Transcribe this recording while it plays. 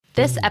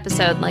This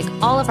episode, like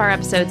all of our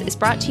episodes, is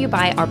brought to you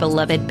by our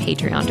beloved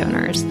Patreon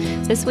donors.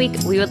 This week,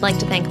 we would like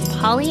to thank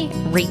Polly,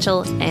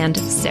 Rachel, and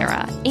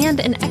Sarah. And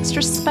an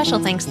extra special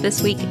thanks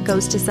this week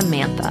goes to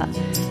Samantha.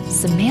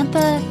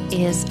 Samantha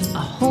is a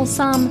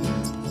wholesome,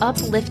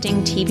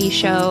 uplifting TV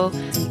show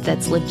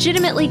that's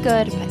legitimately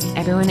good, but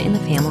everyone in the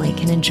family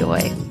can enjoy.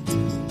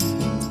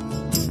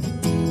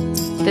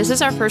 This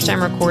is our first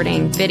time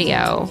recording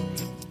video.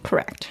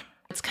 Correct.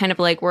 It's kind of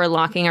like we're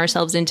locking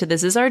ourselves into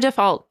this is our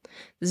default.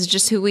 This is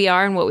just who we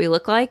are and what we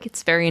look like.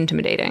 It's very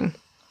intimidating.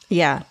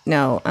 Yeah,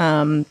 no.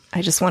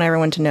 I just want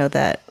everyone to know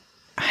that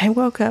I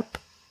woke up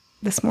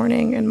this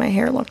morning and my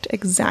hair looked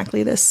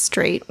exactly this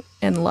straight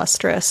and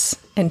lustrous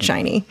and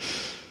shiny.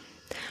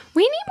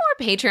 We need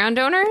more Patreon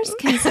donors,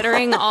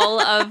 considering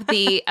all of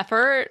the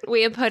effort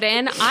we have put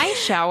in. I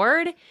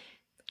showered,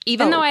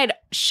 even though I had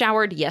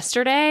showered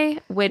yesterday,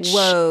 which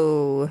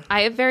I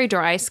have very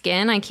dry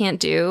skin. I can't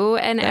do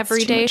an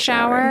everyday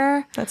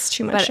shower. That's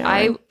too much but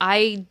shower.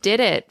 I did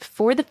it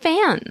for the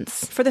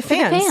fans. For the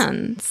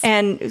fans.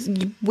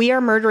 And we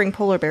are murdering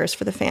polar bears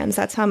for the fans.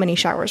 That's how many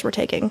showers we're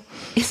taking.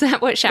 Is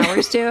that what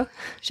showers do?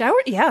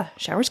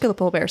 Showers kill the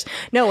polar bears.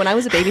 No, when I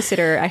was a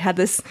babysitter, I had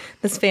this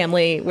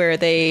family where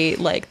they,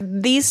 like,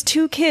 these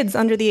two kids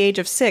under the age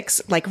of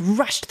 6, like,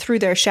 rushed through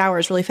their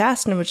showers really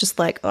fast, and it was just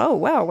like, oh,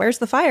 wow, where's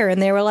the fire?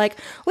 And they were like,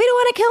 we don't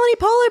want to kill any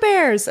polar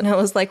bears. And I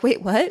was like,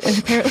 wait, what? And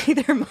apparently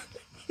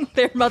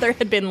their mother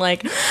had been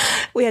like,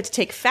 we had to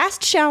take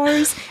fast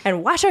showers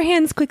and wash our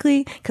hands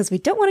quickly because we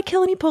don't want to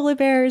kill any polar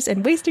bears,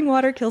 and wasting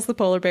water kills the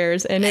polar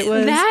bears. And it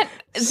was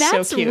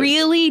that's so cute.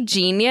 Really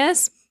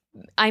genius.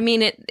 I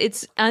mean,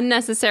 it's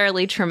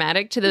unnecessarily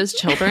traumatic to those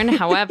children.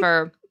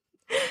 However,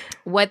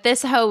 what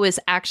this hoe was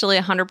actually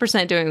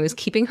 100% doing was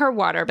keeping her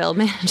water bill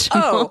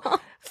manageable. Oh,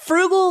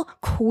 frugal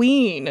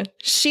queen.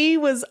 She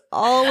was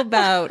all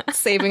about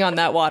saving on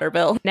that water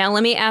bill. Now,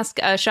 let me ask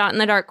a shot in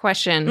the dark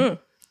question.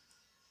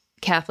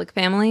 Catholic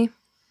family?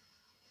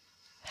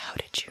 How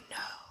did you know?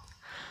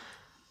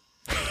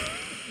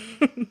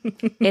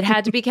 It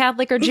had to be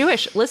Catholic or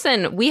Jewish.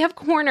 Listen, we have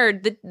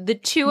cornered the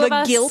two of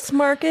us. The guilt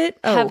market?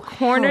 Have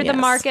cornered the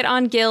market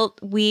on guilt.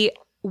 We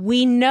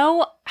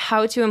know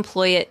how to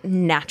employ it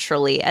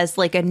naturally as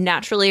like a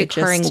naturally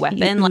occurring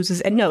weapon.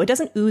 No, it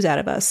doesn't ooze out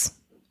of us.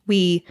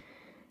 We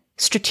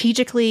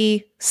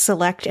strategically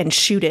select and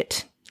shoot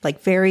it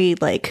like very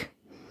like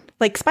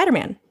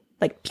Spider-Man,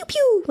 like pew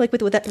pew, like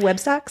with that web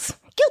stocks.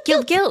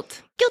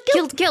 Guilt.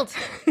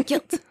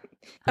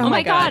 Oh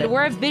my God,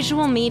 we're a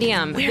visual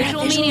medium.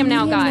 Visual medium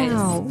now, guys.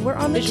 We're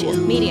on the visual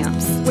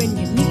mediums. When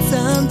you need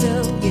some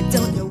dough, you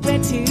don't know where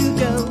to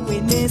go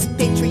in this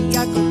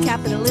patriarchal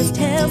capitalist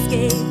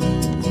hellscape.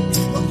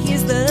 Well,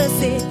 here's the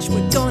sitch.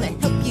 We're gonna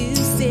help you,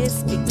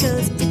 sis,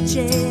 because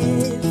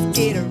bitches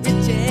get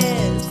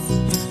riches.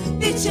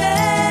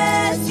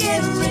 Bitches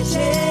get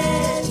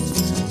riches.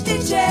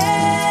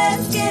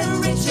 Bitches get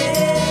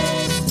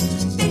riches.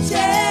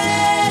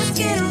 Bitches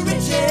get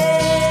riches.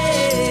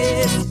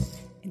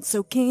 And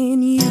so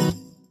can you.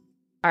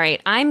 All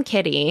right, I'm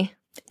Kitty.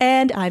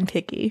 And I'm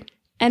Picky.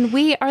 And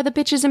we are the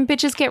Bitches and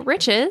Bitches Get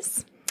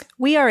Riches.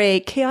 We are a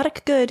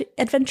chaotic good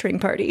adventuring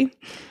party.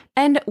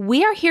 And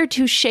we are here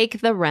to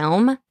shake the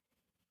realm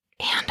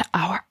and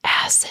our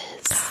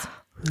asses.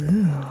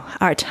 Ooh,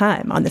 our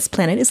time on this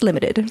planet is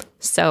limited.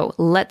 So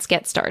let's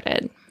get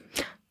started.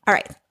 All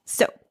right.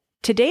 So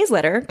today's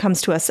letter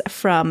comes to us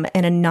from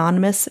an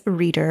anonymous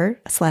reader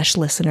 /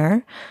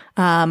 listener.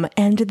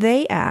 And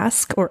they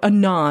ask, or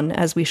Anon,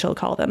 as we shall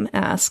call them,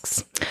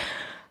 asks,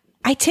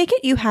 I take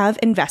it you have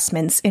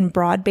investments in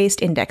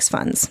broad-based index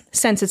funds,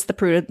 since it's the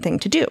prudent thing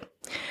to do.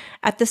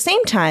 At the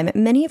same time,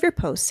 many of your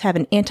posts have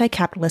an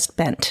anti-capitalist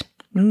bent.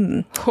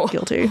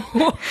 Guilty.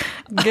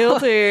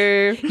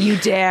 Guilty. You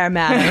dare,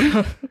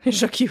 madam.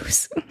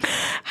 J'accuse.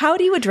 How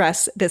do you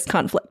address this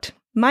conflict?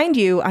 Mind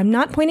you, I'm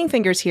not pointing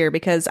fingers here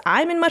because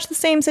I'm in much the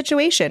same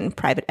situation.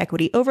 Private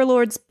equity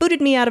overlords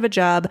booted me out of a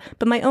job,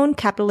 but my own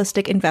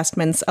capitalistic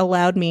investments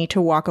allowed me to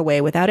walk away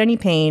without any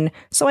pain,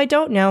 so I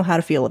don't know how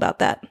to feel about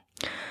that.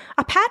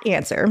 A pat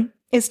answer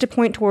is to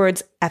point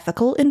towards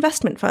ethical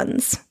investment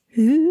funds.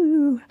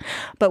 Ooh.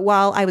 But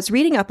while I was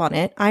reading up on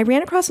it, I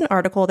ran across an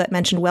article that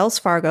mentioned Wells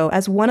Fargo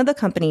as one of the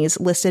companies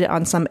listed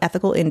on some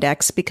ethical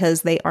index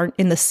because they aren't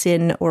in the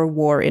sin or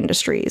war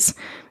industries.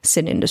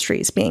 Sin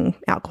industries being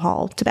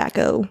alcohol,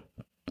 tobacco,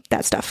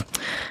 that stuff.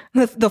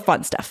 The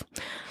fun stuff.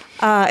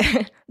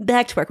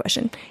 Back to our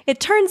question. It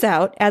turns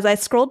out, as I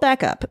scrolled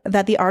back up,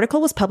 that the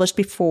article was published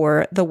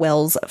before the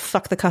Wells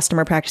fuck the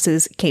customer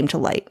practices came to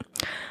light.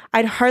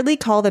 I'd hardly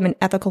call them an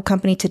ethical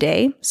company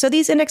today, so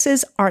these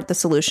indexes aren't the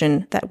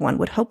solution that one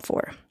would hope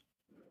for.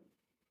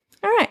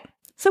 All right.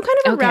 So kind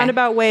of a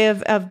roundabout way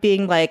of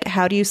being like,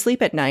 how do you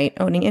sleep at night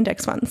owning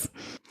index funds?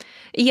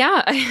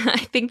 Yeah,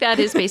 I think that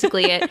is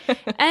basically it.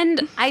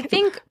 And I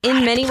think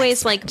in many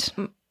ways, like,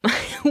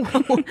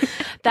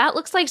 that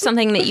looks like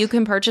something that you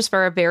can purchase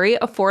for a very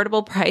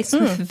affordable price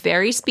with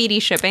very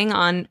speedy shipping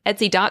on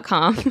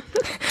Etsy.com.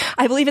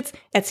 I believe it's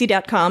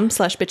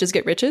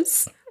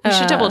Etsy.com/bitchesgetriches. You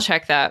should double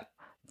check that.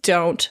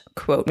 Don't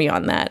quote me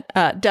on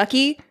that.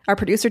 Ducky, our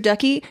producer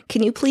Ducky,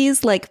 can you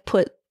please like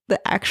put the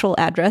actual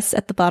address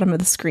at the bottom of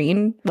the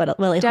screen? While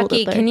I hold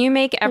Ducky, it there? can you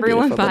make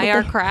everyone buy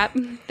our crap?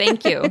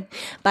 Thank you.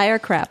 Buy our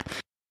crap.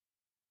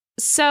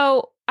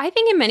 So I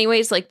think in many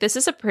ways, like, this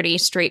is a pretty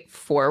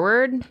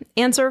straightforward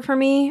answer for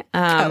me,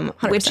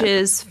 100%. which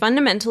is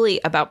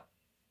fundamentally about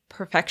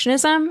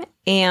perfectionism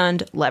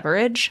and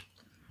leverage.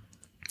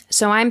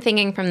 So I'm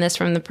thinking from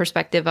the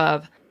perspective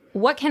of,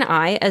 what can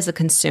I as a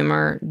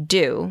consumer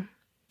do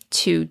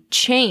to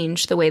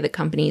change the way that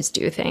companies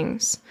do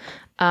things?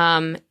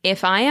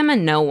 If I am a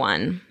no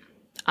one,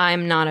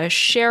 I'm not a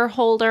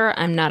shareholder,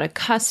 I'm not a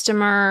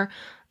customer,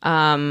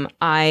 I'm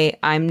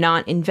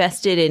not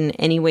invested in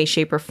any way,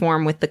 shape, or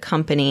form with the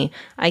company,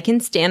 I can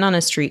stand on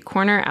a street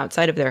corner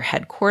outside of their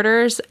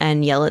headquarters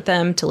and yell at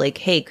them to like,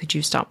 hey, could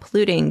you stop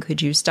polluting?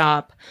 Could you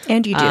stop?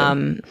 And you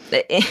do.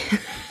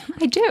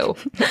 I do.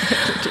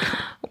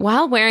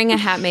 While wearing a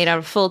hat made out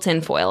of full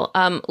tinfoil.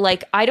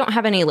 Like, I don't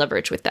have any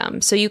leverage with them.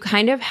 So you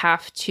kind of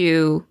have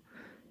to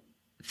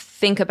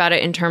think about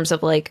it in terms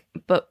of like,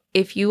 but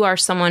if you are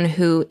someone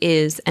who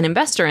is an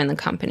investor in the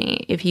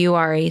company, if you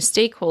are a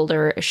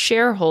stakeholder, a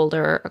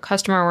shareholder, a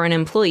customer, or an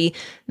employee,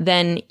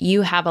 then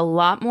you have a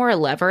lot more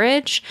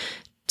leverage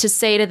to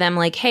say to them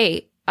like,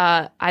 hey,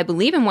 I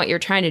believe in what you're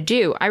trying to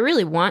do. I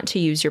really want to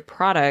use your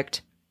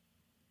product,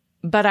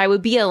 but I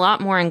would be a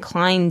lot more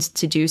inclined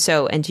to do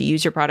so and to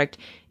use your product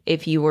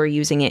if you were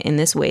using it in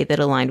this way that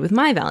aligned with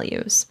my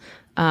values.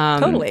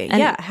 Totally.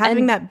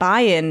 Having that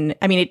buy-in,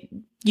 I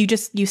mean, you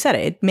said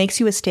it. It makes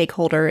you a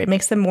stakeholder. It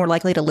makes them more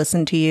likely to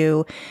listen to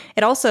you.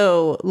 It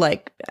also,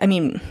 like, I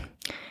mean,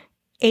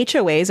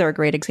 HOAs are a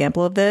great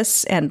example of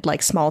this, and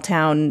like small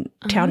town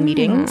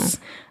meetings,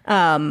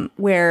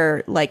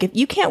 where like if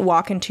you can't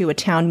walk into a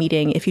town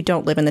meeting if you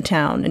don't live in the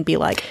town and be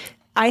like,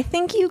 I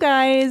think you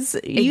guys,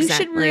 you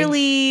should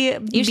really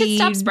You should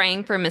stop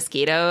spraying for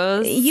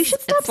mosquitoes. You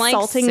should stop like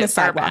salting the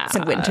super sidewalks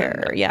in bad.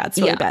 winter. Yeah, it's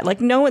really bad. Like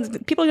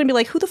people are going to be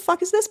like, who the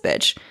fuck is this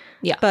bitch?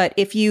 Yeah. But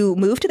if you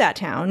move to that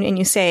town and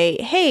you say,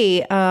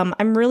 hey,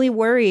 I'm really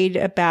worried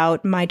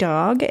about my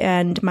dog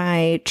and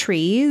my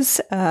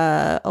trees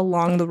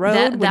along the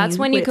road. That's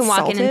when you can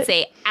walk in and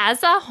say,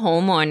 as a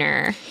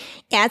homeowner,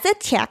 as a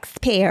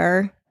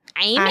taxpayer,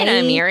 I'm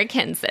an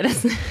American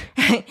citizen.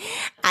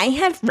 I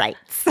have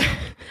rights.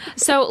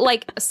 So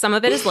like some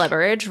of it is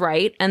leverage,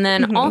 right? And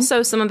then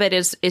also some of it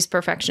is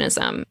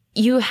perfectionism.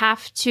 You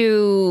have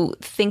to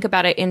think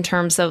about it in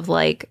terms of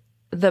like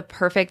the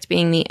perfect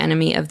being the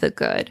enemy of the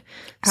good.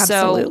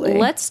 Absolutely. So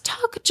let's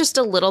talk just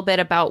a little bit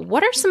about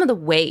what are some of the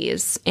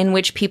ways in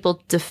which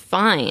people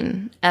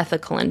define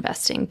ethical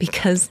investing,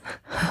 because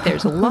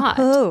there's a lot.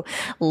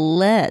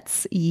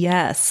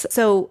 Yes.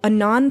 So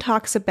Anand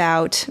talks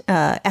about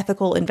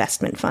ethical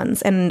investment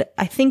funds, and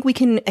I think we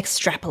can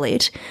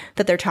extrapolate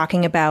that they're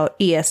talking about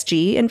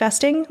ESG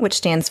investing, which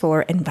stands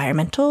for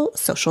environmental,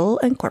 social,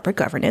 and corporate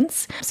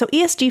governance. So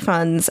ESG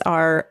funds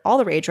are all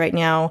the rage right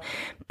now.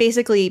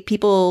 Basically,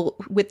 people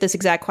with this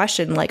exact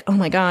question, like, oh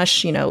my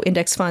gosh,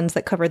 index funds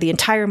that cover the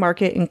entire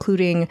market,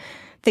 including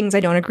things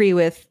I don't agree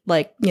with,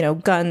 like,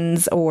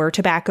 guns or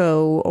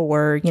tobacco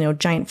or,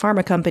 giant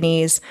pharma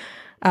companies.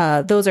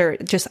 Those are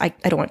just, I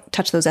don't want to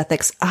touch those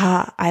ethics.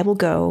 I will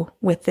go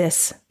with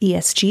this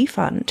ESG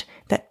fund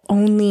that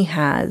only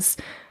has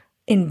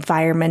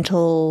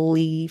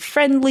environmentally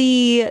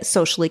friendly,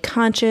 socially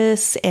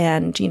conscious,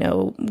 and,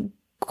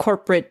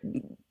 corporate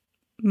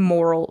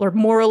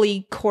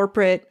morally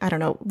corporate. I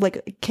don't know.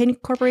 Like, can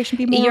corporation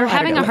be moral? You're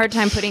having a hard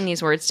time putting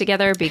these words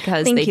together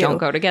because they don't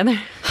go together.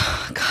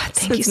 Oh, God,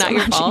 thank you so not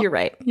much. Your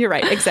fault. You're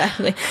right.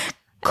 Exactly.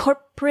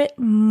 Corporate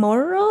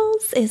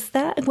morals? Is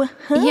that?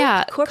 Huh?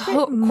 Yeah.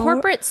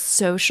 Corporate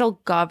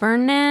social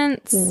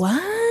governance. What?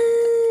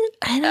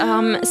 I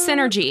don't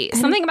Synergy.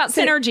 Something about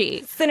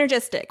synergy.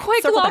 Synergistic.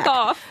 Quick, Circle log back.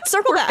 off.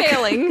 Circle We're back.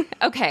 failing.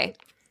 Okay.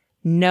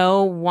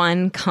 No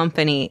one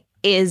company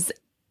is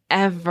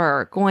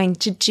ever going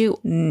to do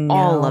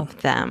all of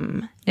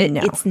them.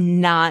 It's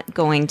not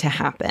going to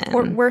happen.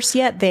 Or worse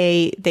yet,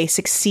 they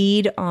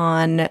succeed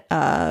on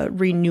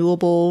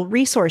renewable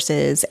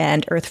resources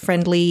and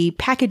earth-friendly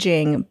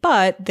packaging,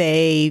 but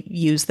they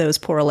use those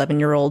poor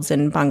 11-year-olds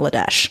in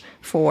Bangladesh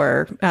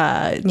for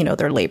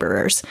their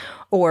laborers.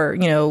 Or,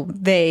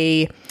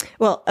 a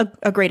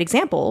great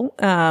example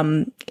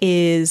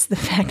is the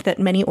fact that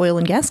many oil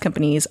and gas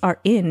companies are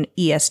in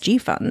ESG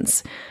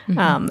funds.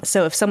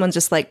 So if someone's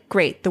just like,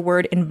 great, the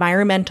word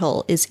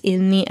environmental is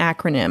in the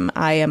acronym,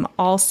 I am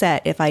all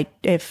set.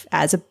 If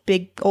as a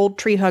big old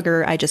tree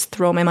hugger, I just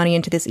throw my money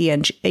into this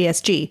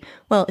ESG.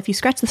 Well, if you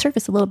scratch the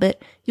surface a little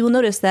bit, you will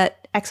notice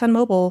that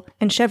ExxonMobil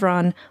and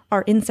Chevron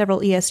are in several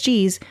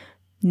ESGs,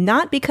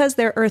 not because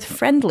they're earth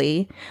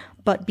friendly,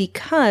 but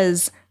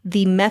because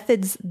the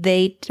methods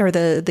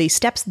the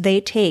steps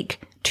they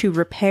take to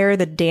repair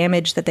the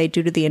damage that they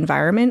do to the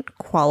environment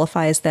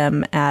qualifies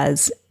them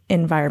as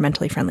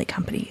environmentally friendly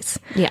companies.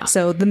 Yeah.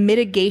 So the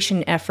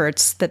mitigation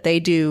efforts that they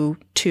do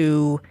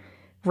to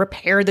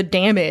repair the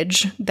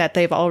damage that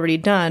they've already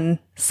done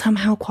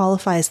somehow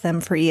qualifies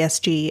them for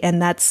ESG.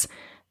 And that's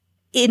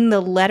in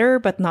the letter,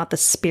 but not the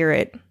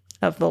spirit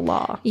of the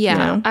law. Yeah. You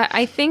know?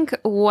 I think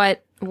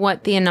what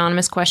the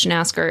anonymous question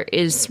asker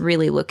is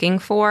really looking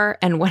for,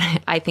 and what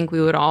I think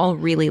we would all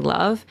really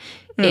love,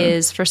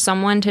 is for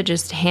someone to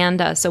just hand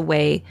us a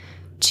way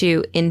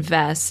to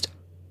invest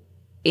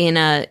in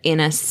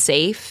a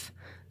safe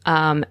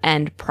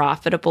and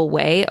profitable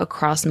way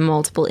across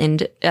multiple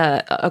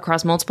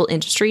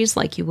industries,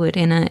 like you would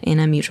in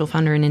a mutual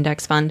fund or an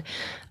index fund,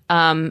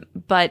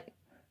 but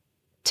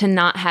to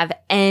not have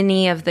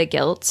any of the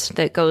guilt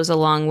that goes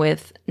along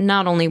with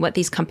not only what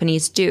these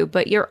companies do,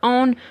 but your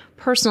own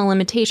personal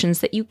limitations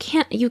that you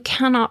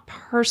cannot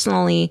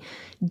personally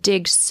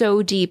dig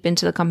so deep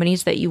into the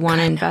companies that you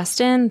want to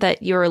invest in,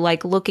 that you're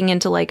like looking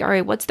into like, all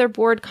right, what's their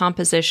board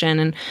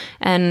composition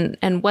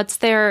and what's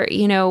their,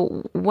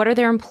 what are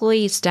their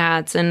employee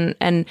stats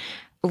and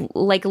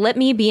like, let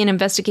me be an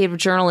investigative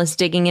journalist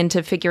digging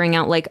into figuring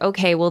out like,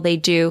 okay, well, they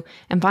do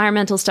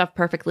environmental stuff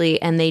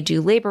perfectly and they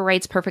do labor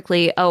rights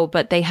perfectly. Oh,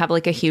 but they have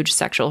like a huge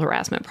sexual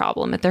harassment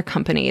problem at their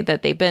company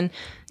that they've been,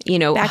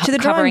 back to the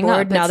drawing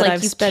board now that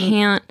I've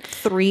spent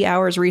 3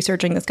 hours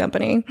researching this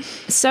company.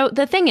 So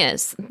the thing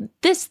is,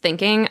 this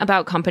thinking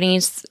about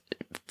companies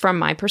from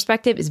my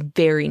perspective is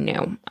very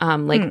new.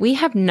 We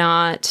have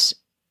not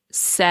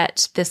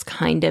set this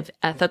kind of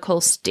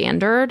ethical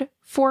standard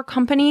for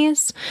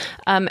companies.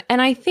 And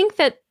I think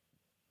that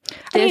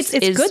it's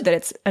good that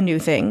it's a new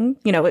thing.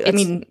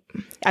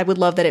 I would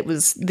love that it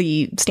was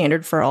the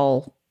standard for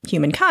all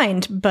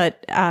humankind,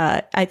 but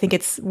I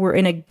think we're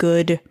in a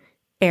good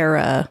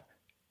era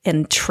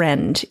and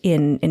trend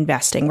in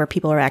investing where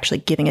people are actually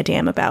giving a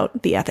damn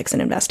about the ethics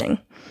in investing.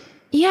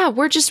 Yeah,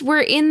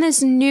 we're in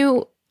this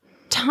new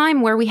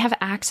time where we have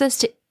access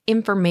to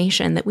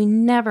information that we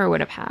never would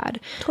have had.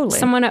 Totally.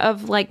 Someone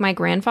of like my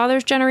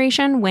grandfather's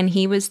generation, when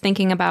he was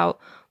thinking about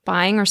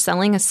buying or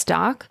selling a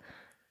stock,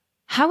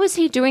 how was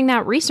he doing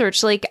that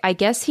research? Like, I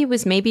guess he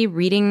was maybe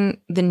reading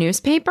the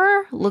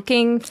newspaper,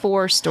 looking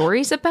for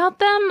stories about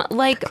them.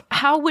 Like,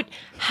 how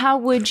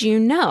would you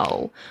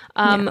know?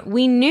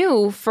 We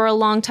knew for a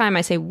long time,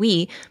 I say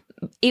we,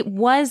 it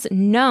was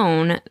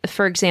known,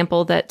 for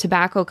example, that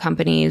tobacco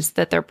companies,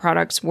 that their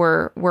products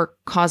were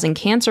causing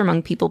cancer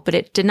among people, but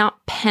it did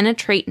not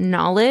penetrate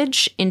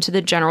knowledge into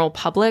the general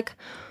public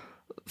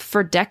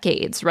for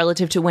decades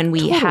relative to when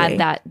we had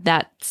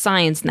that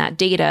science and that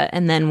data.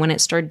 And then when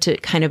it started to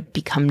kind of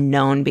become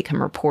known,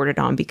 become reported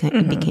on,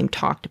 became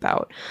talked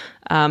about.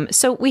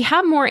 So we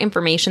have more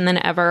information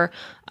than ever.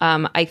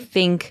 I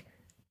think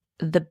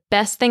the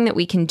best thing that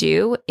we can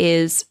do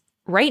is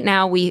right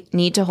now we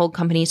need to hold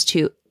companies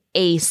to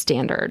a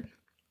standard.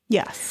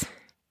 Yes.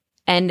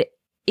 And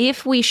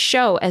if we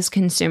show as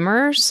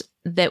consumers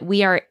that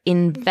we are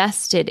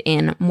invested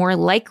in, more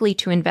likely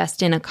to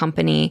invest in a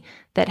company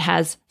that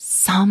has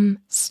some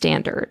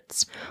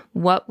standards,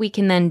 what we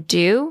can then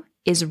do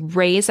is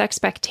raise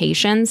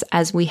expectations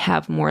as we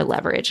have more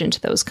leverage into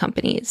those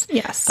companies.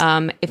 Yes.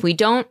 If we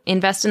don't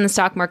invest in the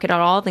stock market at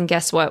all, then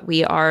guess what?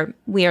 We are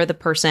the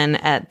person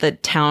at the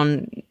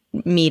town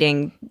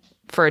meeting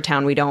for a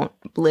town we don't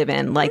live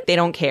in. Like, they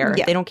don't care.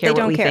 Yeah, they don't care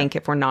what we think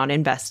if we're not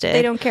invested.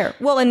 They don't care.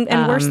 Well,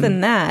 and worse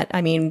than that,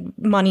 I mean,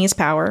 money is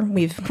power.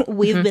 We've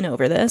been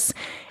over this.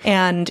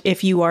 And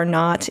if you are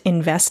not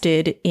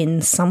invested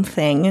in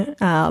something,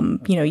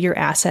 your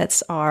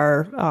assets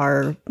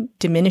are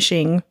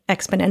diminishing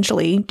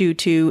exponentially due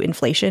to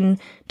inflation,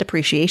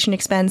 depreciation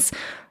expense.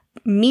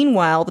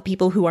 Meanwhile, the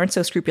people who aren't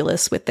so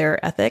scrupulous with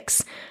their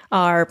ethics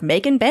are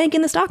making bank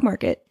in the stock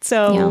market.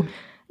 So,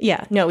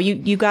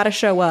 you got to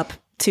show up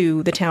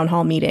to the town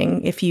hall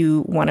meeting if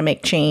you want to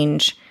make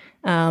change.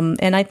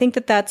 And I think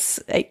that's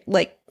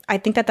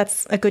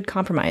a good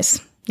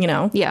compromise,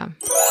 Yeah.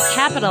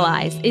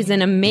 Capitalize is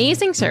an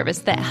amazing service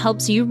that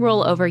helps you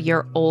roll over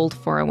your old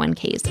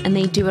 401ks. And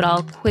they do it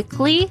all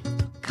quickly,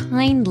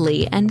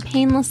 kindly, and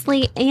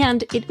painlessly.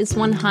 And it is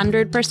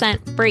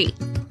 100% free.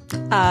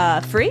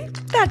 Free?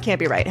 That can't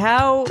be right.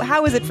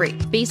 How is it free?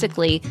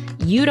 Basically,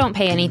 you don't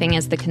pay anything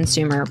as the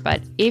consumer,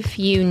 but if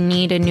you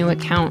need a new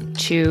account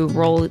to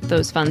roll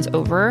those funds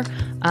over,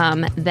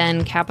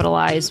 then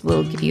Capitalize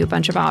will give you a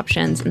bunch of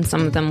options, and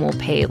some of them will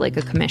pay like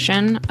a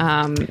commission.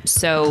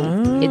 It's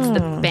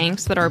the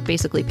banks that are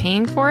basically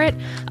paying for it,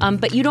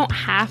 but you don't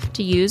have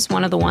to use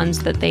one of the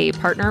ones that they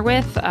partner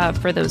with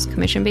for those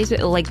commission-based.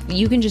 Like,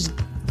 you can just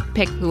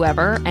pick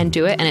whoever and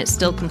do it, and it's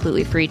still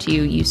completely free to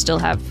you. You still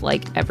have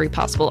like every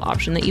possible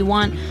option that you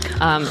want.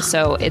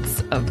 So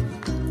it's a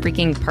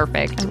freaking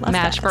perfect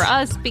match for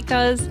us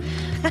because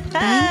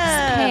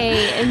banks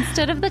pay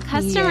instead of the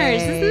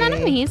customers. Yay. Isn't that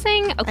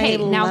amazing? Okay,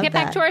 now get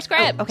back to our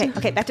script.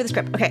 Okay, back to the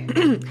script. Okay.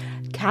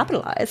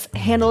 Capitalize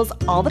handles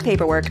all the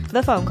paperwork,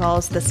 the phone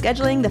calls, the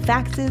scheduling, the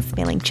faxes,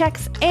 mailing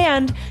checks,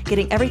 and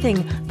getting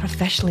everything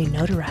professionally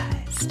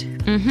notarized.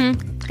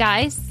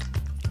 Guys,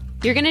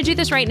 You're going to do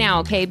this right now,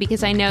 okay?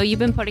 Because I know you've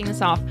been putting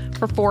this off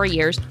for 4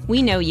 years.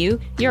 We know you.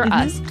 You're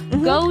us.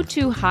 Go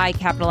to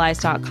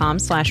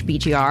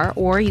highcapitalize.com/BGR,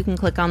 or you can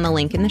click on the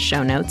link in the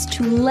show notes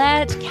to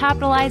let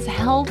Capitalize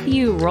help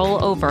you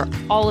roll over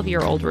all of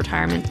your old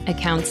retirement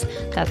accounts.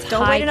 That's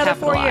Don't wait another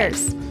 4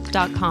 years.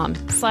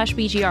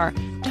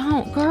 highcapitalize.com/BGR.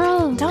 Don't,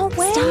 girl. Don't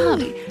wait. Stop.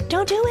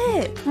 Don't do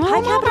it. Roll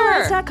 'em over.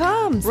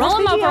 Highcapitalize.com. Roll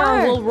them over,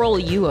 or we'll roll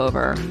you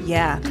over.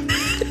 Yeah.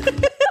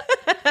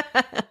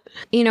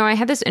 You know, I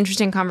had this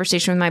interesting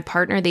conversation with my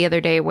partner the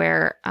other day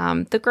where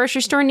the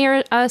grocery store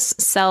near us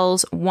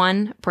sells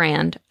one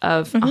brand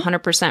of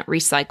 100%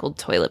 recycled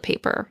toilet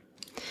paper.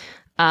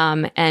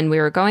 And we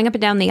were going up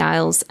and down the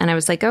aisles, and I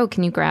was like, oh,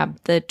 can you grab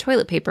the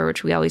toilet paper,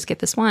 which we always get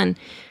this one.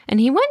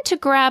 And he went to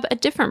grab a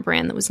different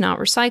brand that was not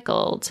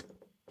recycled.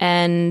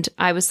 And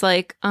I was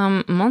like,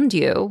 mon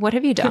Dieu, what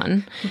have you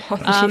done?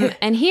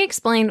 And he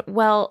explained,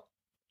 well,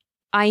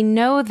 I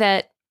know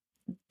that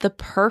the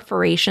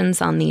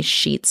perforations on these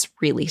sheets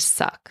really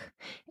suck.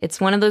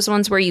 It's one of those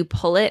ones where you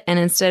pull it, and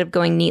instead of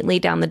going neatly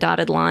down the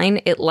dotted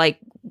line, it like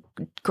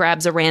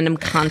grabs a random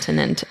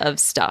continent of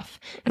stuff.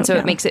 And so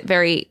it makes it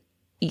very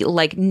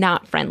like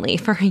not friendly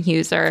for a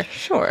user.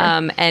 Sure.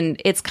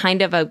 And it's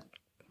kind of a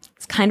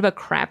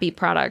crappy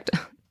product.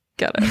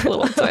 Got a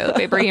little toilet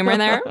paper humor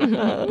there.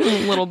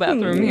 Little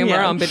bathroom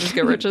humor on Bitches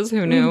Get Riches.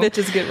 Who knew?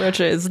 Bitches Get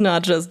Riches,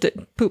 not just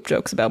poop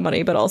jokes about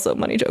money, but also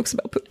money jokes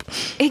about poop.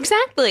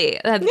 Exactly.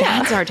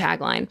 That's our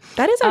tagline.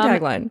 That is our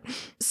tagline.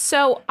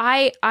 So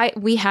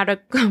we had a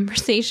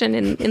conversation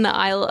in the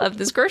aisle of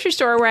this grocery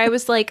store where I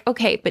was like,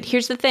 okay, but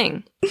here's the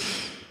thing.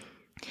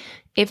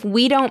 If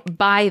we don't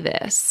buy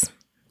this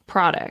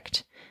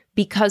product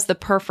because the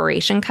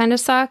perforation kind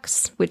of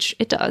sucks, which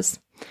it does,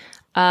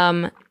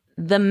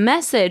 the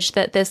message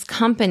that this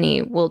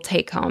company will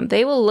take home,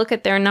 they will look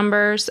at their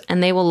numbers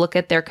and they will look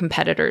at their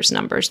competitors'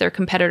 numbers, their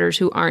competitors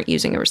who aren't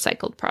using a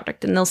recycled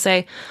product. And they'll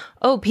say,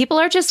 oh, people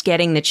are just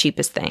getting the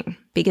cheapest thing,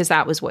 because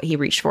that was what he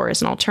reached for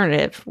as an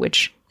alternative,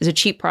 which is a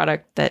cheap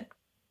product that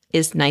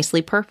is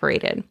nicely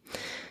perforated.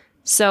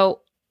 So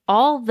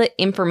all the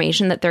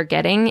information that they're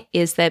getting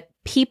is that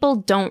people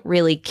don't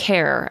really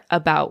care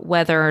about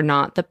whether or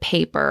not the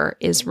paper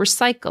is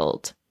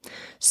recycled.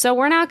 So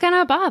we're not going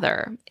to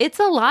bother. It's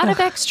a lot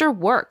of extra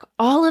work.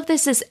 All of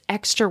this is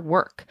extra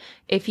work.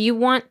 If you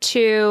want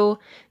to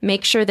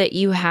make sure that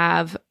you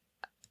have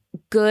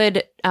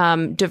good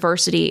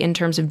diversity in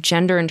terms of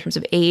gender, in terms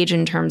of age,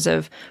 in terms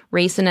of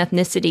race and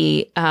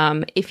ethnicity,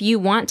 if you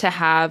want to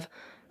have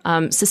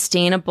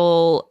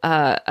sustainable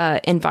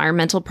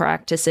environmental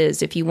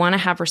practices, if you want to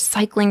have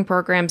recycling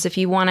programs, if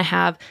you want to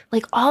have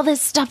like all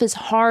this stuff is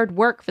hard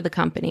work for the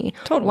company.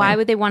 Totally. Why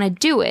would they want to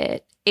do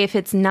it if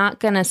it's not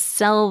going to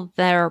sell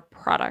their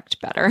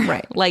product better?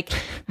 Right. Like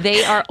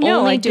they are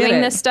only doing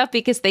this stuff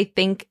because they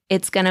think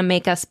it's going to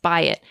make us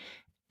buy it.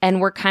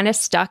 And we're kind of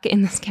stuck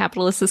in this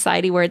capitalist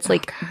society where it's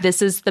like,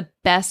 this is the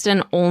best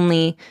and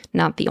only,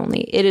 not the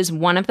only, it is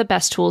one of the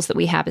best tools that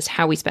we have is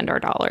how we spend our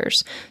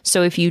dollars.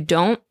 So if you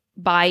don't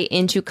buy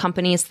into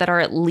companies that are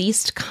at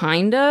least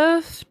kind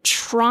of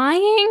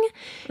trying,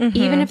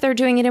 even if they're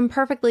doing it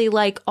imperfectly,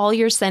 like all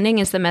you're sending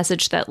is the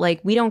message that like,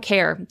 we don't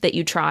care that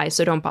you try,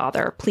 so don't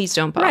bother. Please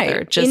don't bother.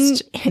 Right.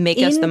 Just make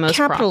us the most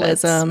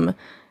capitalism,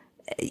 profits.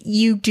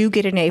 You do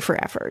get an A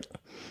for effort.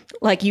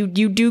 Like you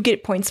do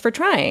get points for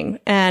trying.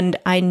 And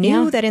I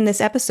knew that in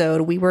this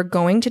episode, we were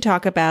going to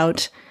talk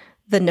about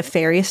the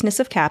nefariousness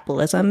of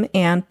capitalism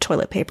and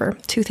toilet paper,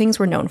 two things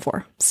we're known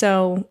for.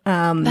 So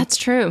that's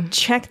true.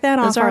 Check that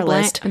off our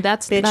list.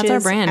 That's our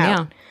brand.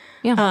 Out.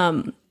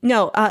 Yeah.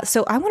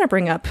 So I want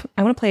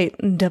to play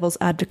devil's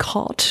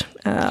advocate.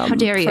 How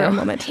dare you? For a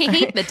moment. I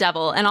hate the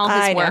devil and all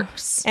his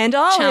works. And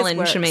all Challenge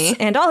his works. me.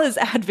 And all his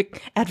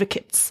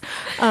advocates.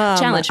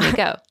 Challenge me.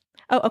 Go.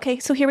 Oh, okay.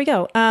 So here we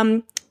go.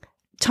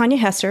 Tanya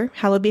Hester,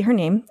 hallowed be her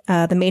name,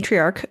 the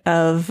matriarch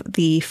of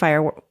the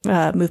FIRE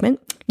movement.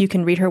 You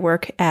can read her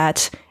work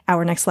at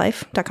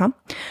ournextlife.com.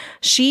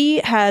 She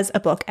has a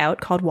book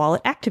out called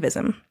Wallet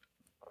Activism.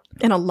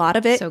 And a lot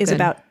of it is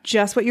about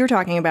just what you were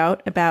talking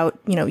about,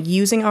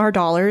 using our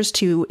dollars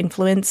to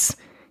influence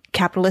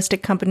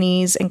capitalistic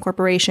companies and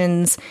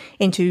corporations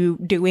into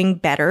doing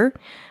better.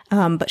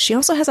 But she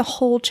also has a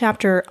whole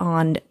chapter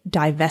on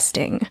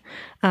divesting.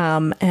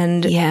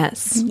 And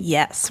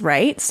yes,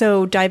 right.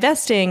 So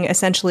divesting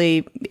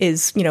essentially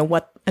is,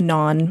 what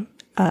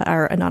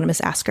our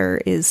anonymous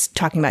asker is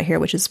talking about here,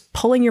 which is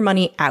pulling your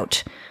money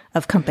out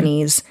of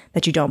companies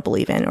that you don't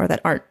believe in or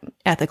that aren't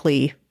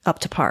ethically up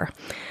to par.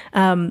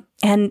 And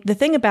the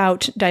thing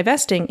about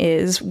divesting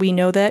is we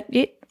know that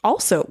it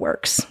also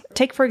works.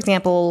 Take, for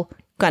example,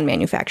 gun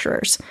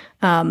manufacturers.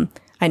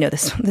 I know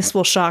this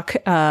will shock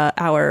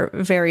our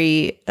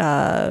very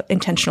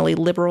intentionally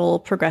liberal,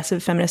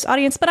 progressive, feminist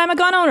audience, but I'm a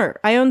gun owner.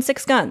 I own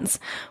 6 guns.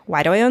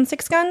 Why do I own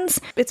 6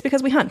 guns? It's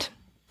because we hunt.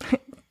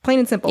 Plain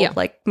and simple. Yeah.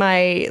 Like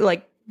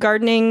my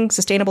gardening,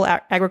 sustainable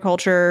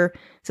agriculture,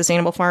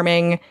 sustainable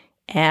farming,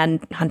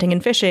 and hunting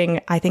and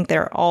fishing. I think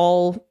they're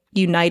all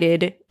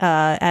united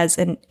as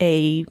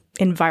a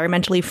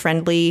environmentally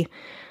friendly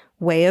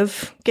way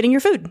of getting your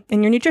food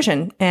and your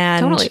nutrition.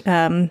 And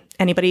Totally.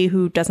 Anybody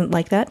who doesn't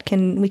like that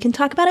we can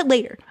talk about it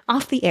later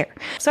off the air.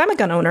 So I'm a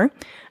gun owner.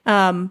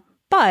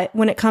 But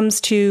when it comes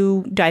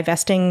to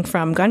divesting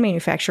from gun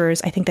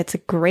manufacturers, I think that's a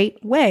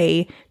great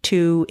way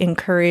to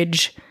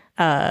encourage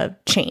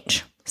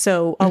change.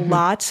 So a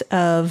lot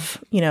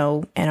of,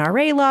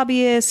 NRA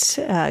lobbyists,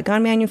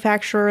 gun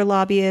manufacturer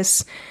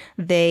lobbyists,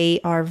 they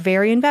are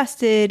very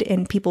invested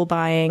in people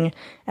buying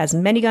as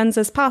many guns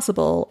as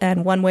possible.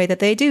 And one way that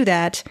they do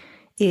that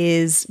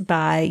is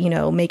by,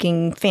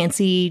 making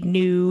fancy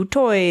new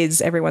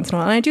toys every once in a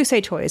while. And I do say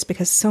toys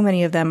because so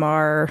many of them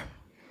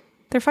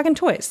they're fucking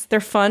toys. They're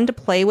fun to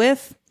play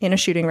with in a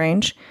shooting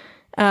range.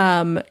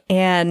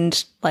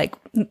 And like,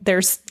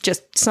 there's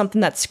just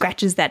something that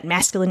scratches that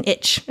masculine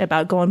itch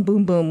about going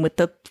boom, boom with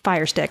the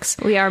fire sticks.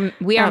 We are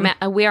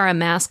a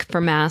mask for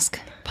mask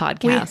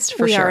podcast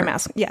for we sure. We are a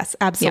mask. Yes,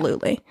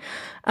 absolutely.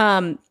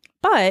 Yeah.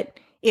 But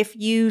if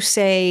you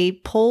say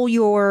pull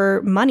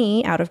your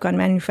money out of gun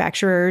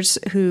manufacturers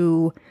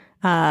who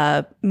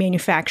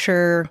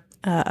manufacture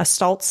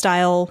assault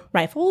style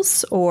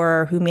rifles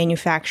or who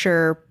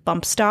manufacture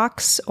bump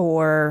stocks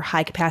or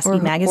high capacity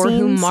magazines, or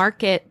who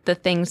market the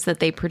things that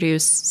they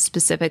produce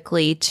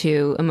specifically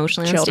to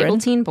emotionally unstable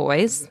teen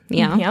boys.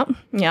 Yeah.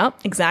 Yep,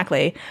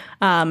 exactly.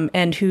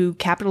 And who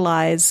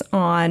capitalize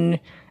on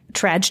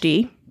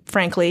tragedy,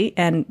 frankly,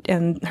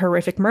 and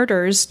horrific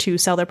murders to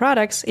sell their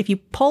products. If you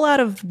pull out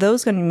of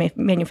those gun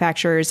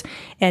manufacturers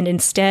and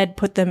instead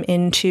put them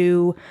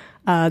into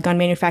a gun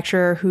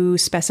manufacturer who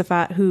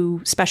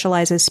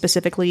specializes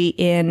specifically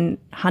in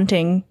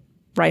hunting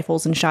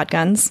rifles and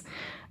shotguns,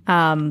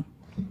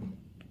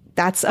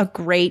 that's a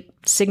great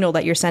signal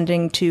that you're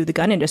sending to the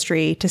gun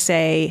industry to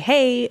say,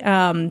 hey,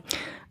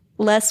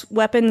 less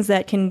weapons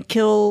that can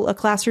kill a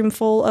classroom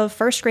full of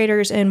first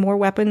graders and more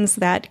weapons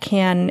that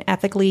can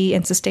ethically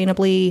and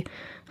sustainably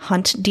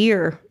hunt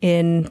deer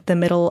in the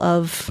middle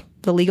of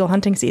the legal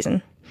hunting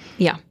season.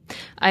 Yeah.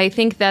 I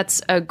think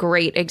that's a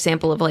great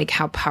example of like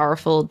how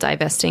powerful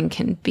divesting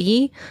can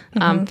be.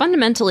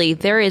 Fundamentally,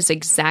 there is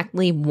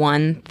exactly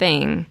one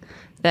thing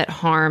that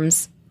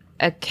harms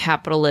a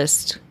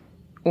capitalist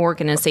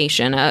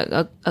organization,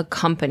 a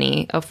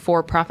company, a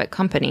for-profit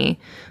company,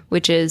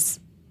 which is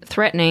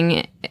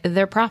threatening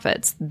their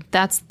profits.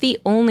 That's the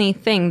only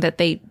thing that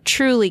they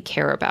truly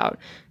care about.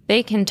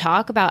 They can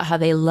talk about how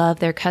they love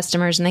their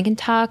customers, and they can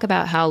talk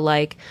about how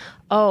like,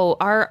 oh,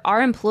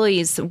 our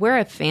employees, we're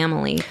a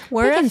family.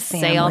 We're can a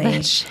say all family.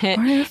 that shit,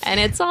 and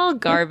it's all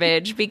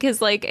garbage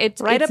because like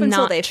it's Right it's up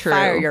until not they true.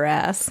 fire your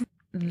ass.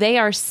 They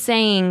are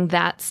saying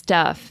that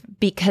stuff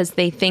because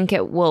they think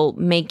it will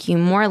make you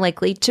more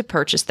likely to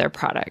purchase their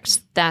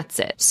products. That's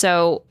it.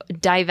 So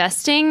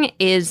divesting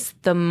is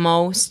the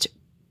most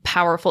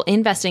powerful.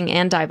 Investing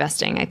and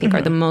divesting, I think,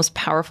 are the most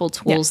powerful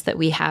tools that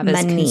we have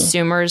as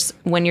consumers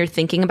when you're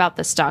thinking about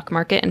the stock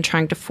market and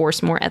trying to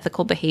force more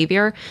ethical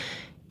behavior.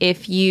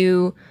 If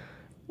you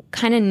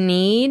kind of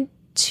need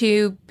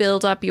to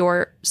build up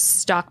your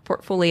stock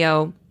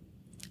portfolio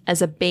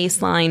as a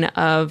baseline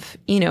of,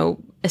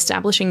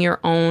 establishing your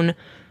own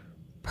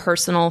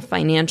personal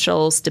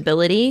financial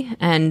stability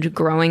and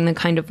growing the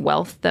kind of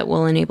wealth that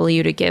will enable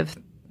you to give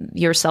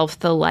yourself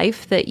the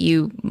life that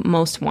you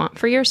most want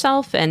for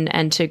yourself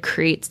and to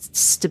create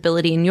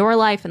stability in your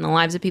life and the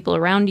lives of people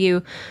around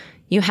you,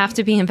 you have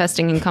to be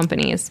investing in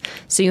companies.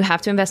 So you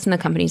have to invest in the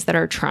companies that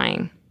are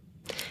trying.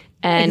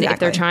 And if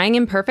they're trying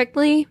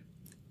imperfectly,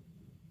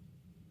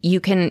 you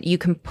can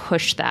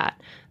push that.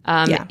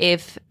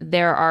 If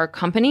there are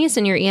companies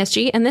in your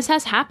ESG, and this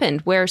has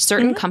happened, where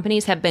certain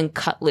companies have been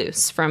cut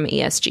loose from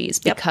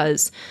ESGs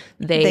because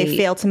they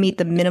fail to meet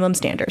the minimum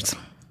standards.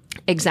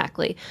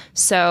 Exactly.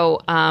 So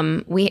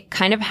we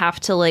kind of have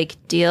to like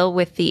deal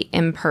with the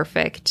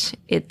imperfect.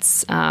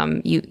 It's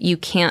you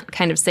can't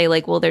kind of say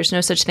like, well, there's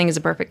no such thing as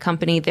a perfect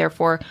company,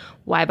 therefore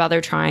why bother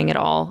trying at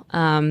all?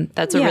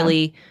 That's a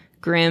really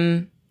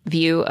grim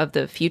view of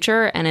the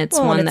future, and it's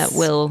one that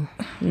will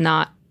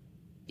not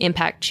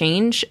impact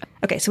change.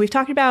 Okay, so we've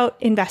talked about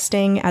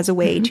investing as a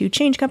way to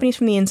change companies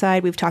from the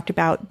inside. We've talked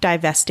about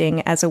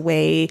divesting as a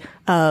way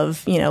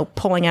of,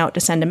 pulling out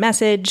to send a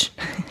message.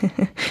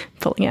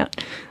 Pulling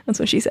out. That's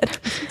what she said.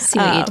 See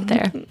what you did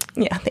there.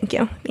 Yeah, thank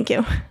you. Thank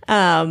you.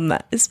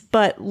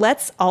 But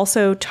let's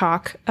also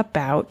talk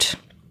about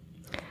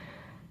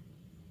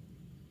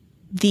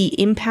the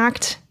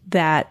impact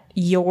that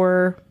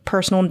your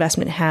personal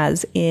investment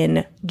has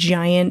in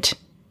giant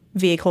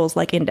vehicles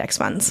like index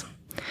funds.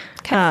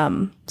 Okay.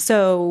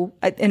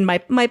 And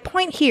my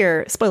point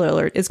here, spoiler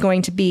alert, is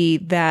going to be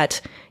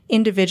that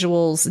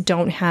individuals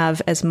don't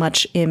have as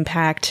much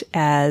impact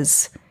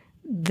as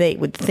they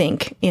would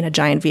think in a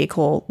giant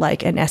vehicle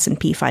like an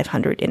S&P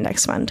 500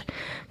 index fund.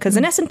 Because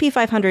an S&P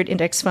 500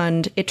 index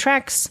fund, it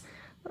tracks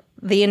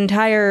the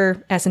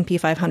entire S&P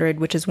 500,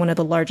 which is one of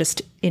the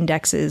largest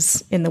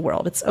indexes in the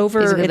world. It's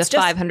over the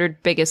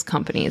 500 biggest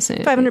companies.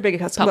 500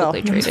 biggest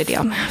publicly traded,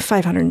 yeah.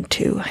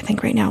 502, I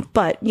think, right now.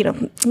 But,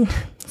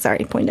 sorry,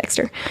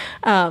 Poindexter.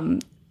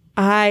 The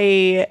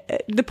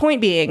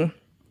point being,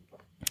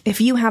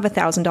 if you have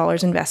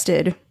 $1,000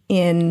 invested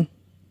in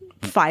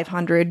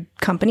 500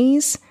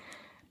 companies,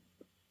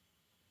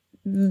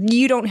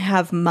 you don't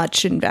have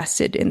much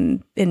invested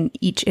in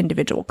each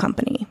individual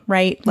company,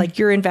 right? Mm-hmm. Like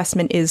your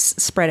investment is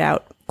spread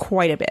out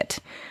quite a bit.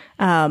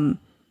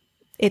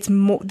 It's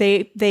more,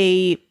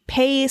 they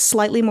pay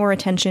slightly more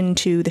attention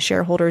to the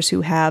shareholders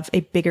who have a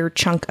bigger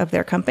chunk of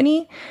their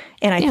company.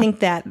 And I think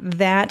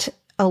that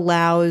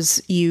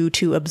allows you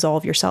to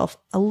absolve yourself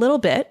a little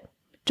bit,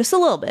 just a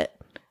little bit,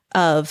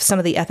 of some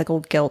of the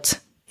ethical guilt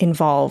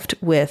involved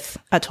with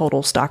a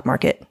total stock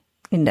market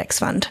index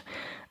fund.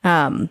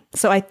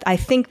 So I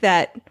think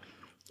that,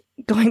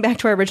 going back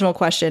to our original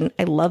question,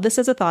 I love this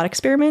as a thought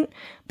experiment,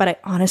 but I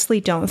honestly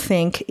don't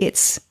think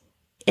it's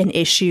an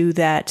issue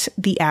that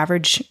the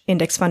average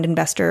index fund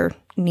investor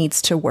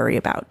needs to worry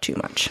about too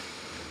much.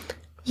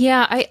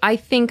 Yeah, I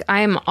think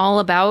I'm all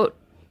about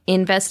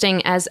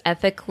investing as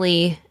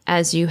ethically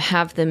as you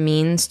have the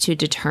means to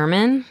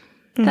determine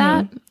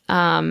that.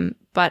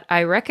 But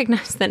I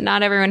recognize that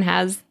not everyone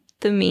has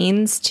the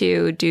means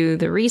to do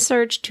the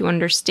research, to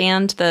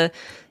understand the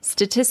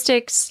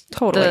statistics.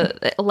 Totally.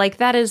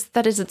 That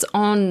is its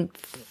own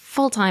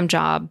full-time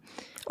job.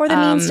 Or the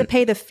means to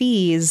pay the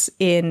fees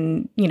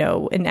in,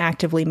 an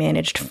actively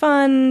managed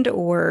fund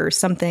or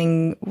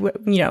something,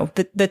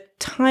 the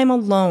time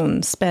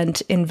alone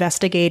spent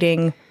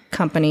investigating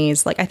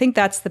companies. Like, I think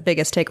that's the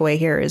biggest takeaway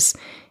here is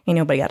ain't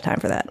nobody got time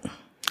for that.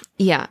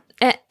 Yeah.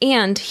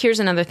 And here's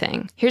another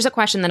thing. Here's a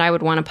question that I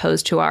would want to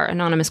pose to our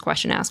anonymous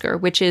question asker,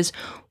 which is,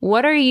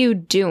 what are you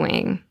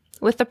doing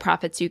with the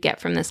profits you get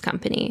from this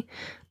company?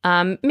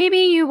 Maybe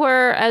you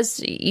were,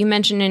 as you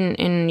mentioned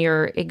in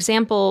your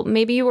example,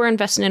 maybe you were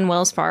invested in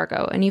Wells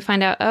Fargo and you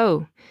find out,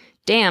 oh,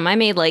 damn, I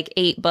made like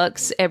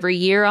 $8 every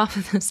year off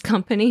of this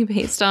company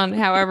based on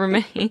however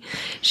many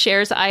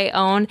shares I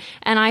own.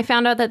 And I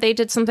found out that they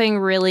did something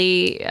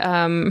really,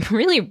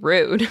 really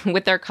rude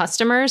with their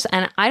customers.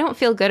 And I don't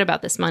feel good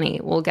about this money.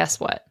 Well, guess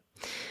what?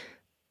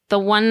 The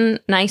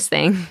one nice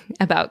thing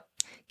about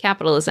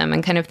capitalism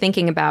and kind of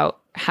thinking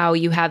about how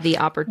you have the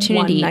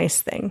opportunity. One nice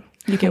thing.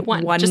 You get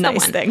one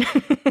nice thing.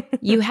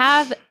 You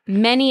have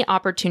many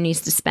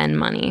opportunities to spend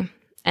money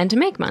and to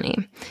make money.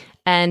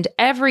 And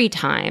every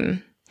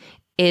time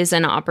is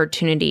an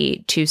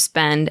opportunity to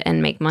spend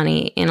and make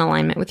money in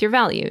alignment with your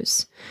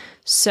values.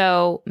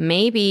 So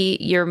maybe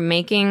you're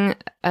making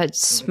a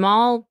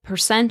small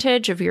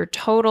percentage of your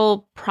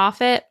total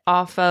profit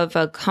off of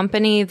a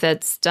company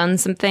that's done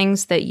some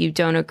things that you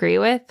don't agree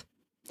with.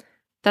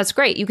 That's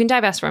great. You can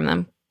divest from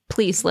them.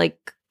 Please,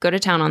 go to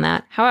town on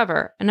that.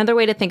 However, another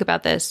way to think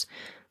about this,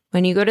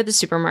 when you go to the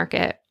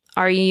supermarket,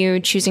 are you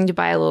choosing to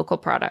buy a local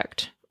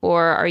product?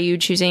 Or are you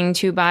choosing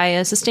to buy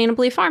a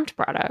sustainably farmed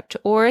product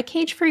or a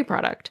cage-free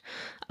product?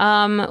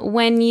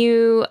 When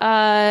you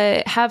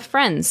have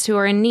friends who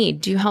are in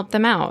need, do you help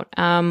them out?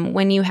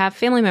 When you have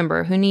family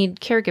member who need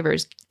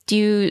caregivers, do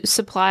you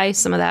supply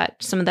some of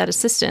that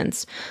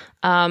assistance?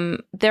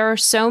 There are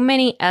so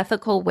many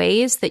ethical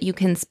ways that you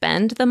can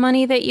spend the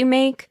money that you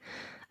make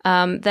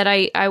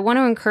that I want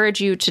to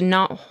encourage you to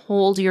not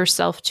hold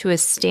yourself to a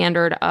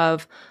standard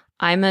of,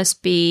 I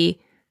must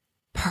be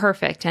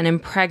perfect and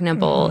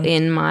impregnable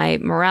in my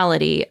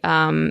morality.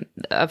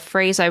 A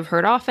phrase I've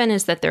heard often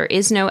is that there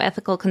is no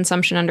ethical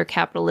consumption under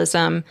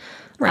capitalism.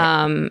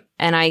 Right.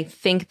 And I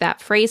think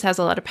that phrase has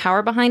a lot of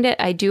power behind it.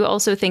 I do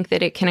also think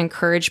that it can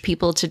encourage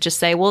people to just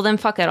say, well, then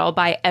fuck it, I'll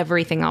buy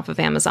everything off of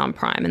Amazon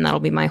Prime and that'll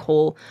be my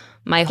whole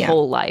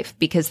life,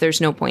 because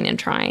there's no point in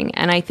trying.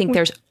 And I think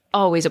there's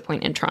always a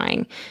point in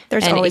trying.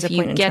 There's always a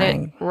point in trying.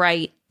 If you get it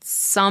right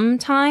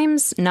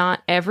sometimes,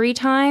 not every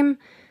time,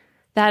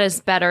 that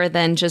is better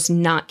than just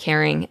not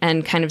caring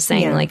and kind of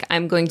saying,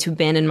 I'm going to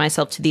abandon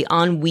myself to the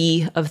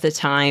ennui of the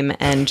time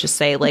and just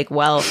say,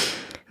 well,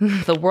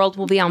 the world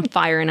will be on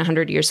fire in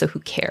 100 years, so who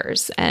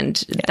cares?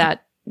 And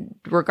that,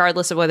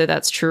 regardless of whether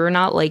that's true or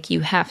not, you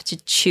have to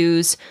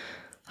choose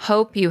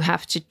hope. You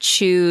have to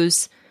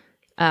choose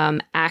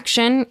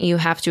action. You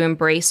have to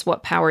embrace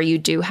what power you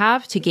do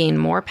have to gain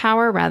more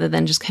power, rather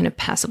than just kind of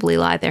passively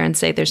lie there and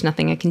say, there's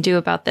nothing I can do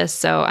about this,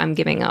 so I'm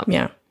giving up.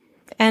 Yeah.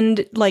 And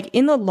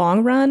in the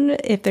long run,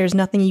 if there's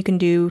nothing you can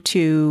do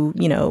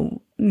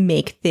to,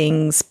 make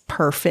things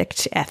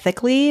perfect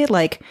ethically,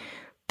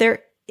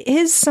 there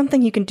is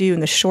something you can do in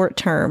the short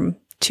term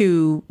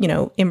to,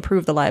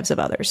 improve the lives of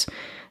others.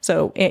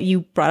 So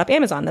you brought up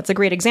Amazon. That's a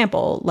great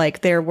example.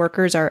 Their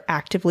workers are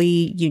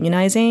actively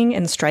unionizing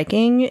and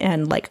striking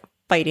and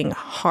fighting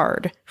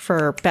hard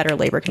for better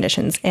labor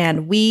conditions.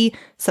 And we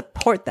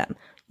support them.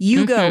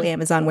 You go,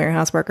 Amazon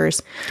warehouse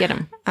workers. Get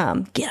them.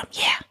 Get them.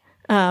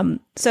 Yeah.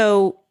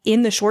 So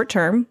in the short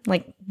term,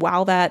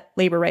 while that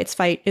labor rights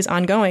fight is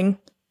ongoing,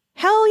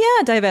 hell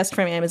yeah, divest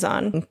from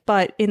Amazon.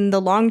 But in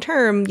the long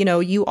term,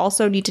 you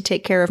also need to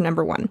take care of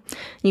number one.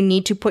 You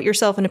need to put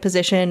yourself in a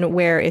position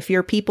where if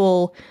your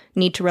people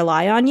need to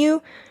rely on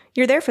you,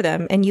 you're there for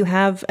them and you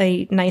have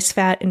a nice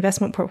fat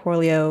investment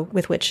portfolio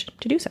with which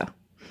to do so.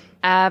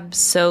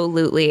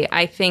 Absolutely.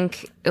 I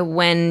think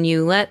when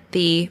you let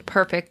the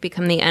perfect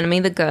become the enemy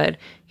of the good,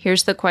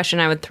 here's the question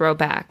I would throw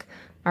back.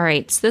 all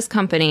right, so this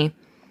company,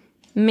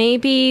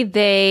 maybe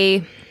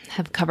they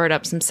have covered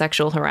up some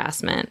sexual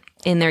harassment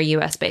in their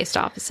US-based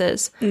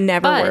offices.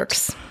 Never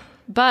works.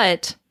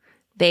 But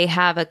they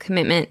have a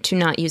commitment to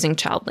not using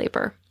child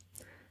labor.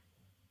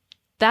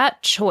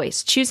 That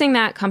choice, choosing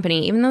that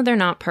company, even though they're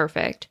not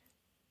perfect,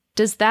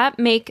 does that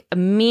make a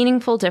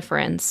meaningful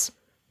difference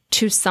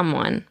to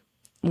someone?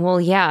 Well,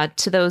 yeah,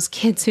 to those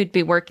kids who'd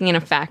be working in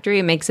a factory,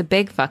 it makes a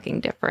big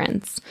fucking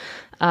difference.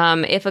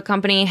 If a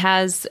company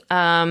has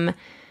an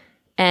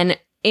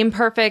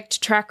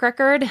imperfect track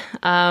record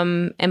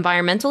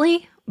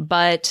environmentally,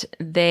 but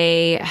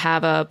they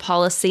have a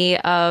policy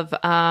of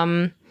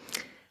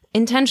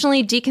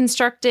intentionally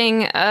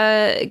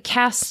deconstructing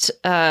caste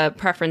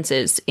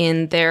preferences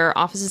in their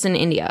offices in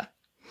India.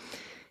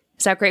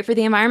 Is that great for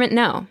the environment?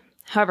 No.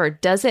 However,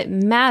 does it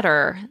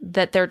matter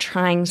that they're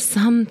trying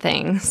some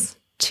things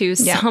to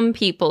some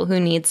people who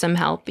need some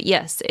help?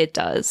 Yes, it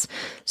does.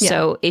 Yeah.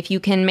 So if you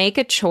can make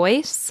a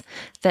choice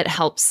that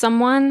helps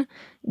someone,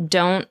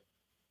 don't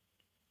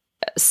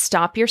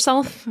stop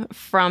yourself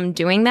from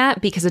doing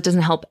that because it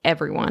doesn't help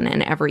everyone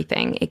and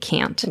everything. It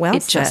can't. Well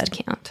it said. Just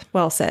can't.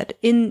 Well said.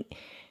 In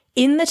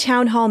the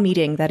town hall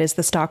meeting that is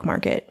the stock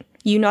market,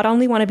 you not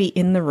only want to be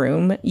in the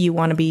room, you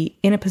want to be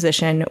in a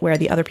position where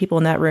the other people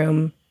in that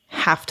room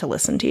have to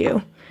listen to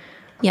you.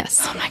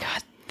 Yes. Oh my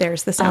God.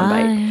 There's the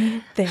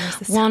soundbite. There's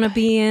the soundbite. Want to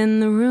be in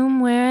the room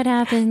where it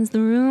happens,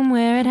 the room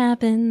where it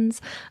happens.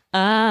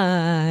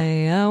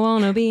 I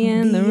want to be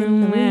in the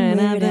room where it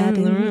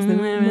happens, the room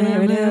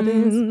where it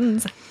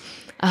happens.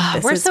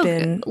 We're so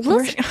good.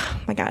 Oh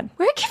my God.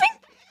 We're giving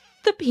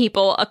the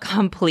people a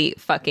complete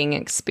fucking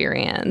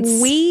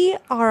experience. We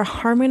are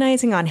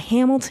harmonizing on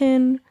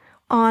Hamilton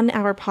on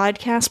our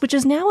podcast, which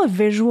is now a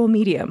visual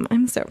medium.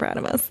 I'm so proud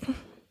of us.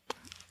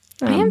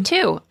 I am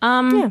too.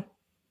 Yeah.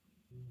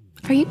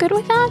 Are you good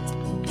with that?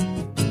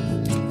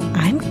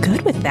 I'm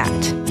good with that.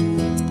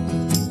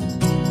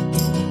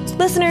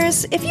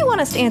 Listeners, if you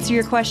want us to answer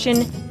your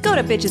question, go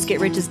to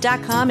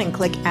bitchesgetriches.com and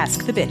click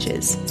Ask the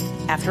Bitches.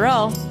 After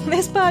all,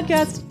 this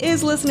podcast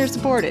is listener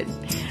supported.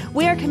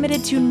 We are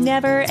committed to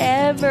never,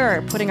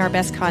 ever putting our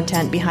best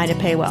content behind a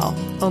paywall,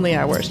 only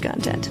our worst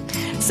content.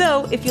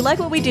 So if you like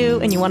what we do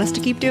and you want us to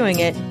keep doing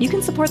it, you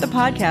can support the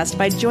podcast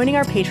by joining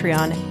our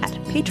Patreon at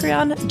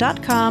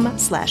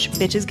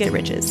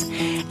patreon.com/bitchesgetriches.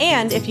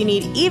 And if you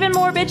need even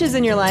more bitches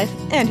in your life,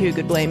 and who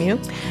could blame you,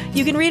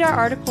 you can read our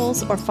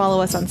articles or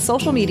follow us on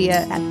social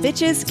media at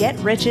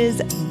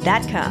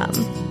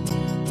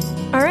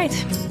bitchesgetriches.com. All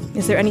right.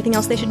 Is there anything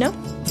else they should know?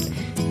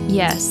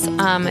 Yes.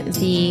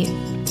 The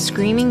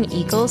screaming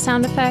eagle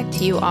sound effect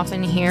you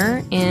often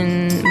hear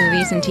in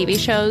movies and TV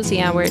shows,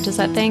 where it does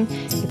that thing.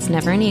 It's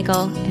never an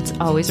eagle. It's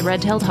always a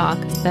red-tailed hawk.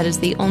 That is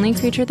the only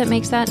creature that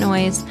makes that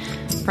noise.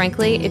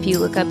 Frankly, if you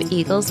look up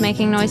eagles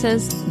making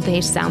noises, they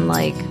sound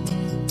like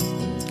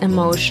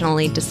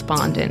emotionally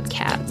despondent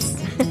cats.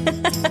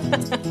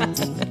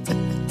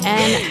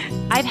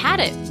 And I've had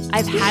it.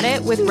 I've had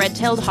it with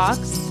red-tailed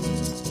hawks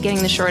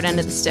getting the short end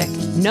of the stick.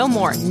 No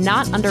more.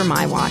 Not under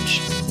my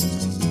watch.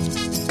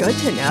 Good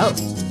to know.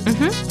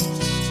 Mm-hmm.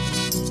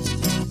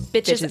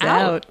 Bitches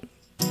out.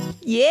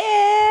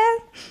 Yeah.